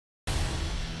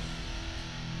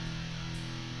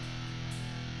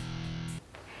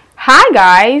Hi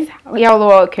guys, you're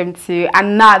welcome to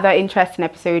another interesting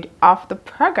episode of the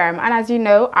program, and as you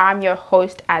know, I'm your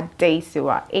host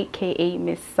Adesua, aka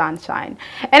Miss Sunshine.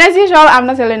 And as usual, I'm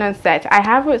not alone on set. I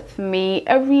have with me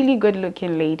a really good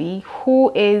looking lady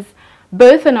who is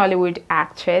both an Nollywood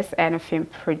actress and a film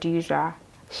producer.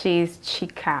 She's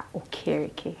Chika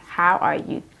Okereke. How are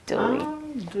you doing?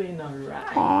 I'm doing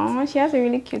alright. Oh, she has a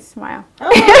really cute smile.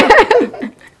 Oh.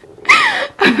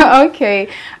 Okay,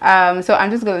 so I'm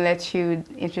just gonna let you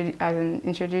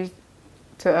introduce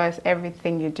to us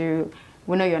everything you do.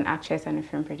 We know you're an actress and a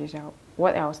film producer.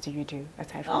 What else do you do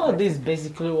aside from that? This is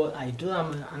basically what I do.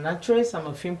 I'm an actress, I'm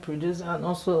a film producer, and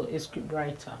also a script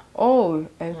writer. Oh,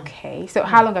 okay. So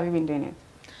how long have you been doing it?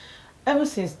 Ever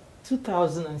since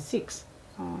 2006.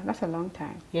 Oh, that's a long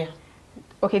time. Yeah.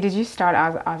 Okay, did you start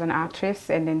as an actress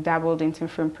and then dabbled into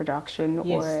film production?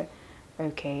 Yes. Or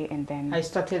okay, and then I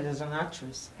started as an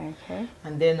actress. okay.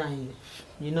 And then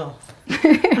you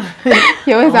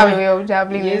always have a way of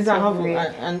dabbling yes, into I have,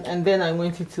 it. and then I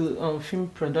went into film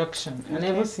production, and Okay.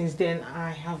 ever since then I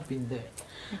have been there.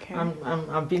 Okay.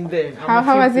 I've been there. How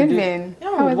has it been?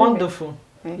 Yeah, How has it wonderful.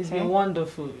 been? It's Okay. been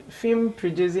wonderful. Film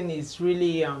producing is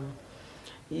really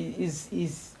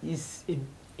is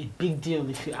a big deal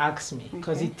if you ask me,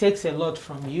 because Okay. it takes a lot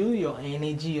from you, your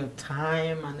energy, your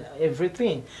time, and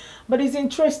everything. But it's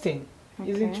interesting.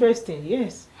 It's Okay. interesting.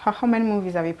 Yes. How many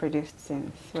movies have you produced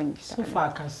since when you So started? far,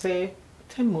 I can say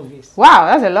 10 movies. Wow,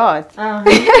 that's a lot.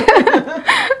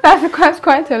 That's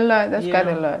quite a lot. That's Yeah. quite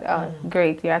a lot. Oh,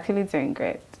 great! You're actually doing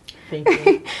great. Thank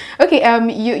you. Okay.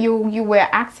 You were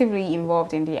actively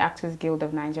involved in the Actors Guild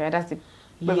of Nigeria. That's the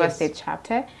River Yes. State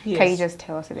chapter. Yes. Can you just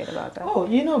tell us a bit about that? Oh,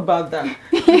 you know about that.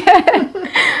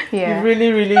 Yeah. You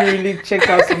really check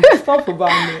out some stuff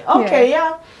about me. Okay,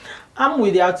 yeah. I'm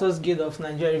with the Actors Guild of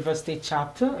Nigeria River State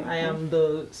chapter. I am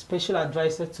the special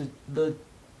advisor to the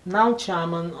now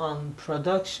chairman on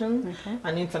production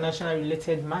and international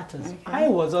related matters. Okay. I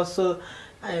was also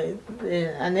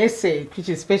an essay, which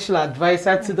is special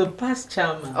advisor to the past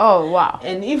chairman. Oh wow.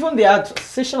 And even the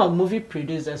Association of Movie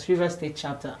Producers, River State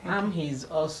Chapter, I'm his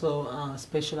also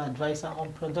special advisor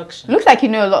on production. Looks like you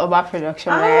know a lot about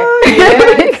production, right?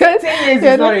 Yes. Because 10 years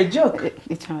is not a joke.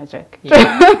 It's not a joke.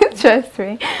 Yeah. Trust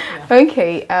me. Yeah.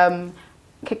 Okay.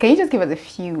 Can you just give us a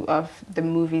few of the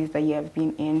movies that you have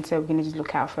been in, so we're gonna just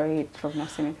look out for it from not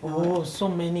seeing it? Oh, so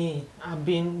many. I've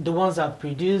been the ones I've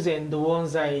produced and the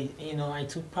ones I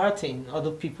took part in other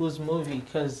people's movie,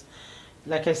 because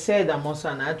like I said, I'm also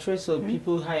an actress, so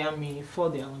people hire me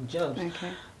for their own jobs.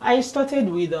 Okay. I started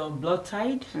with Blood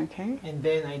Tide, Okay. and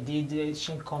then I did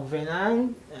Shin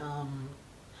Covenant,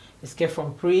 Escape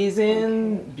from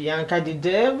Prison, Bianca the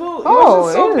Devil. It Oh,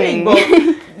 wasn't so really? big,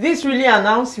 but this really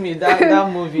announced me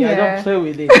that movie. I Yeah. don't play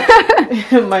with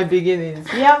it. My beginnings.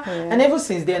 Yeah. Yeah. And ever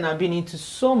since then, I've been into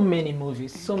so many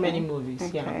movies. So many movies.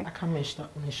 Okay. Yeah. I can't mention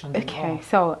them Okay.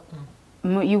 all. So,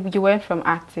 you went from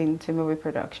acting to movie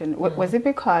production. Was it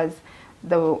because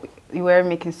you were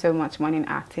making so much money in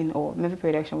acting, or movie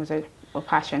production was a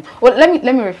passion? Well, let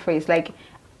me rephrase. Like,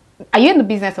 are you in the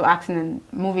business of acting in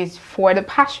movies for the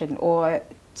passion, or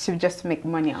to just make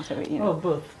money out of it? You know. Oh,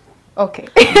 both. Okay.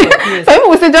 Yes. So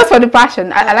people say just for the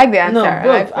passion. I like the answer. No,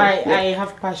 both. like I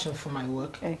have passion for my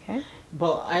work. Okay.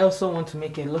 But I also want to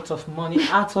make a lot of money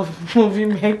out of movie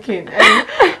making. And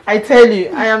I tell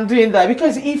you, I am doing that,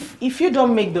 because if you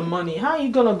don't make the money, how are you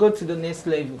gonna go to the next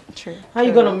level? True. How are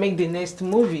you gonna make the next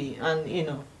movie? And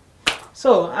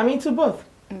so I'm into both.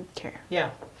 Okay.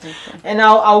 Yeah. Okay. And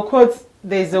I'll quote.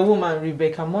 There's a woman,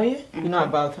 Rebecca Moye. You know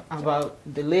about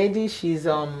the lady. She's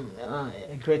a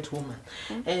great woman.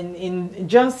 And in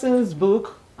Johnson's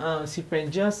book,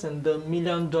 Cyprian Johnson, the $1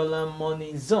 Million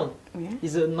Money Zone,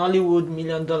 is a Nollywood $1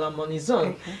 Million Money Zone.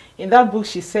 Okay. In that book,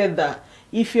 she said that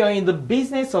if you're in the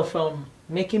business of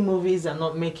making movies and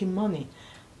not making money,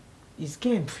 it's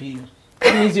game for you.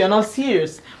 It means you're not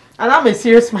serious. And I'm a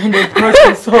serious-minded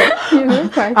person, so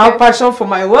I have passion for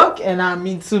my work, and I'm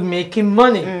into making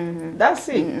money. That's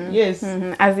it. Yes.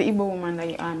 As the Igbo woman that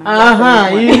you are now.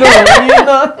 You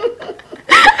know.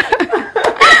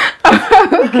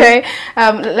 Okay.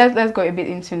 Let's go a bit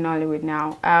into Nollywood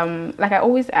now. Like I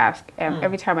always ask,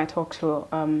 every time I talk to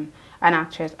an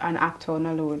actress, an actor,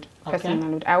 Nollywood person, in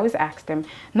Nollywood, I always ask them.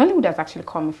 Nollywood has actually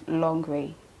come a long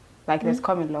way. Like, it's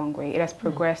come a long way. It has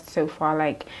progressed so far.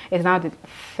 Like, it's now the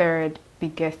third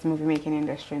biggest movie making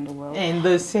industry in the world. And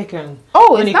the second.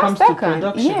 Oh, when it's it not comes second. to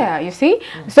production. Yeah, you see.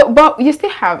 So, but you still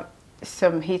have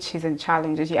some hitches and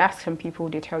challenges. You ask some people,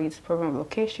 they tell you it's a problem of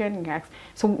location. You ask,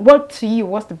 so what's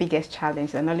the biggest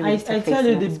challenge that Nollywood is I facing tell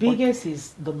you, at the this point? biggest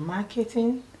is the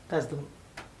marketing. That's the,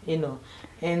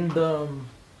 and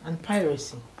and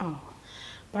piracy. Oh.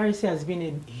 Piracy has been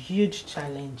a huge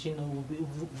challenge. You know,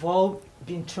 we've all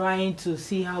been trying to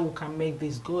see how we can make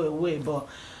this go away, but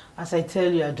as I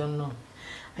tell you, I don't know.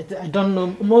 I don't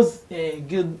know. Most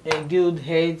guild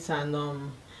heads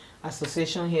and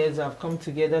association heads have come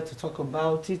together to talk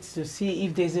about it, to see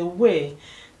if there's a way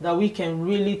that we can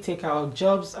really take our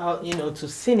jobs out, you know, to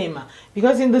cinema.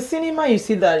 Because in the cinema, you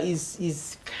see that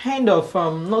is kind of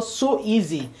not so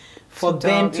easy for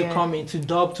them to come in, to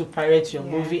dub, to pirate your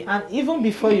movie. And even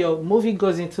before your movie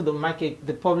goes into the market,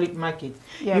 the public market,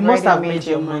 you must have made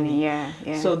your money.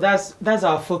 So that's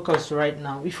our focus right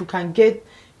now. If we can get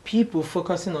people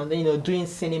focusing on, you know, doing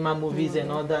cinema movies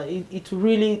and all that, it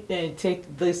really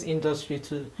take this industry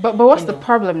to. But what's the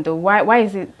problem though? Why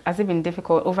has it been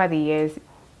difficult over the years?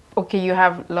 Okay, you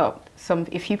have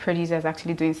a few producers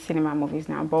actually doing cinema movies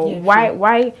now, but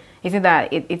why is it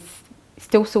that it's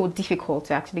still so difficult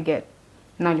to actually get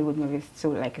Nollywood movies to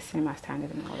like a cinema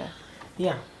standard and all that?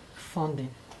 Yeah, funding.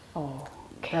 Oh,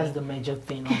 okay. That's the major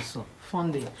thing also.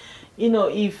 Funding. You know,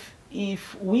 if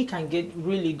we can get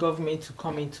really government to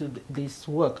come into this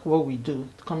work, what we do,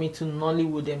 come into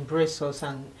Nollywood, embrace us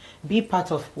and be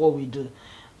part of what we do,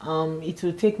 it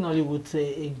will take Nollywood to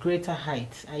a greater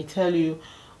height. I tell you,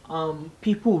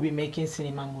 people will be making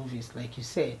cinema movies, like you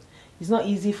said. It's not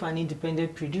easy for an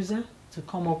independent producer to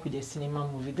come up with a cinema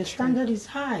movie. The standard is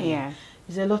high. Yeah.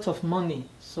 It's a lot of money,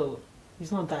 so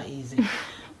it's not that easy.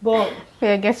 But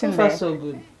we're getting so there. Far so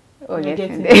good. We're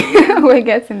getting there. We're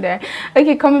getting there.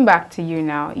 Okay, coming back to you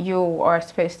now. You are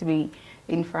supposed to be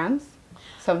in France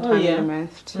sometime in the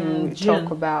month to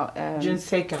talk about June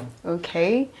 2nd.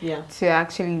 Okay. Yeah. To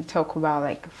actually talk about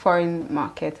like foreign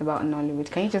markets, about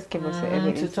Nollywood. Can you just give us a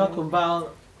bit to talk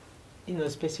about, you know,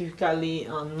 specifically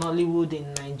on Nollywood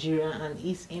in Nigeria and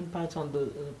its impact on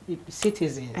the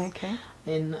citizens. Okay.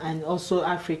 And also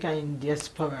Africa in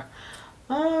diaspora.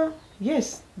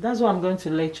 Yes, that's what I'm going to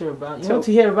lecture about. You want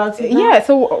to hear about it now? Yeah,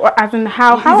 so as in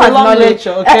how it's a long lecture,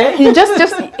 okay?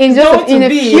 Just in a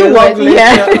few words,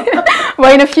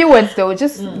 But in a few words though,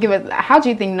 just give us, how do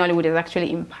you think Nollywood has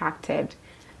actually impacted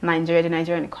Nigeria, the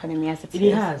Nigerian economy as it is?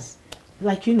 It has.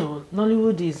 Like, you know,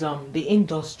 Nollywood is the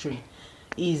industry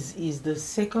is the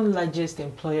second largest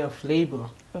employer of labor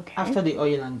after the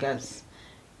oil and gas.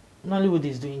 Nollywood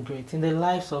is doing great in the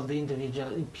lives of the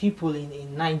individual people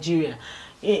in Nigeria.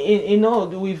 You know,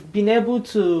 we've been able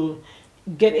to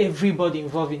get everybody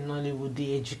involved in Nollywood,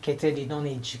 the educated, the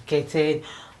non-educated,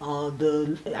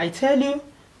 I tell you,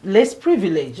 less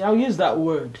privileged. I'll use that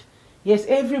word. Yes,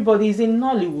 everybody is in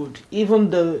Nollywood, even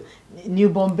the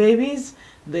newborn babies,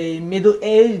 the middle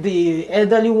age, the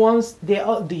elderly ones,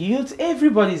 the youth,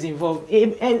 everybody's involved.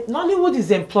 And Nollywood is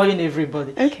employing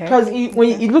everybody. Because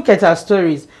when you look at our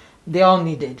stories, they're all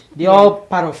needed. They're all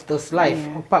part of this life,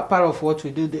 part of what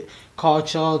we do, the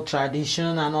culture,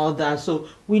 tradition, and all that. So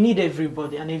we need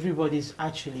everybody, and everybody's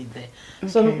actually there.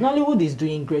 So Nollywood is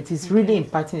doing great. It's really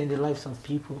impacting in the lives of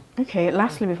people. Okay,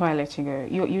 lastly, before I let you go,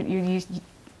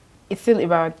 it's still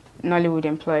about Nollywood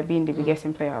employer being the biggest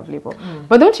employer of labor.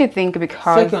 But don't you think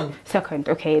because... Second,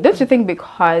 okay. Don't you think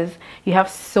because you have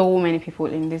so many people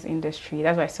in this industry,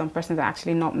 that's why some persons are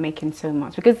actually not making so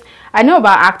much? Because I know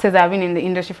about actors that have been in the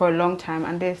industry for a long time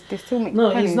and they still make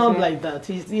No, it's not like that.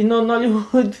 You know,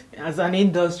 Nollywood as an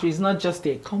industry is not just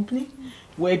a company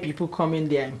where people come in,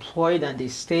 they're employed and they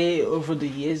stay over the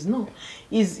years. No,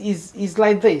 it's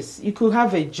like this. You could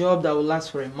have a job that will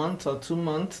last for a month or 2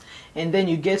 months, and then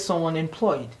you get someone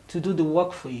employed to do the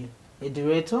work for you. A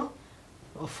director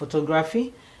of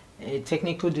photography, a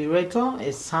technical director,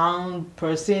 a sound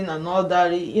person, and all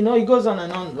that. You know, it goes on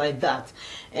and on like that.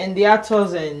 And the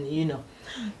actors, and you know,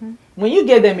 when you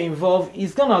get them involved,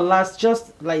 it's gonna last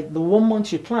just like the 1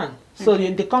 month you plan. So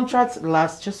the contract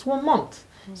lasts just 1 month.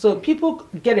 So people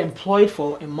get employed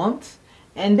for a month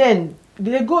and then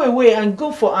they go away and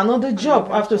go for another job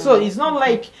after. So it's not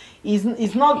like,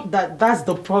 it's not that that's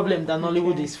the problem that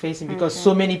Nollywood is facing because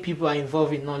so many people are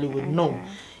involved in Nollywood. No,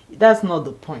 that's not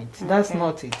the point. That's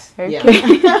not it.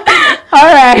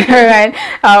 All right.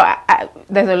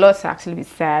 There's a lot to actually be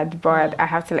said, but I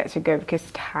have to let you go because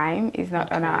time is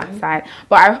not on our side.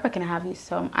 But I hope I can have you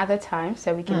some other time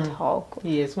so we can talk.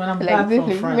 Yes, when I'm back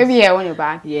from France. Maybe when you're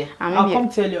back. Yeah, I'll come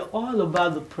tell you all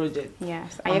about the project.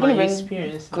 Yes, and you're going to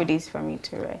bring goodies for me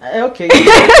too, right? Okay,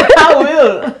 I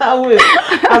will.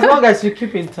 As long as you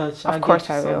keep in touch. Of course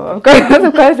I will. Of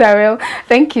course I will.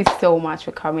 Thank you so much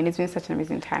for coming. It's been such an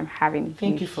amazing time. time having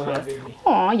Thank you for having me.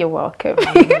 Oh, you're welcome.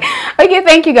 Okay,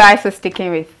 thank you guys for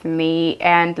sticking with me.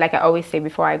 And like I always say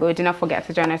before I go, do not forget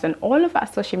to join us on all of our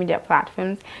social media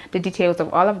platforms. The details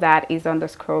of all of that is on the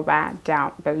scroll bar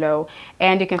down below.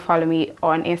 And you can follow me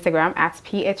on Instagram at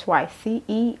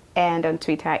PHYCE, and on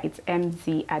Twitter it's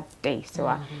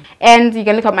MZ@Daysua. And you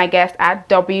can look up my guest at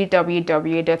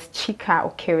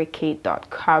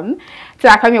www.chikaokereke.com. So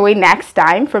I come your way next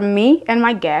time. From me and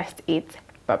my guest, it's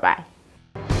bye-bye.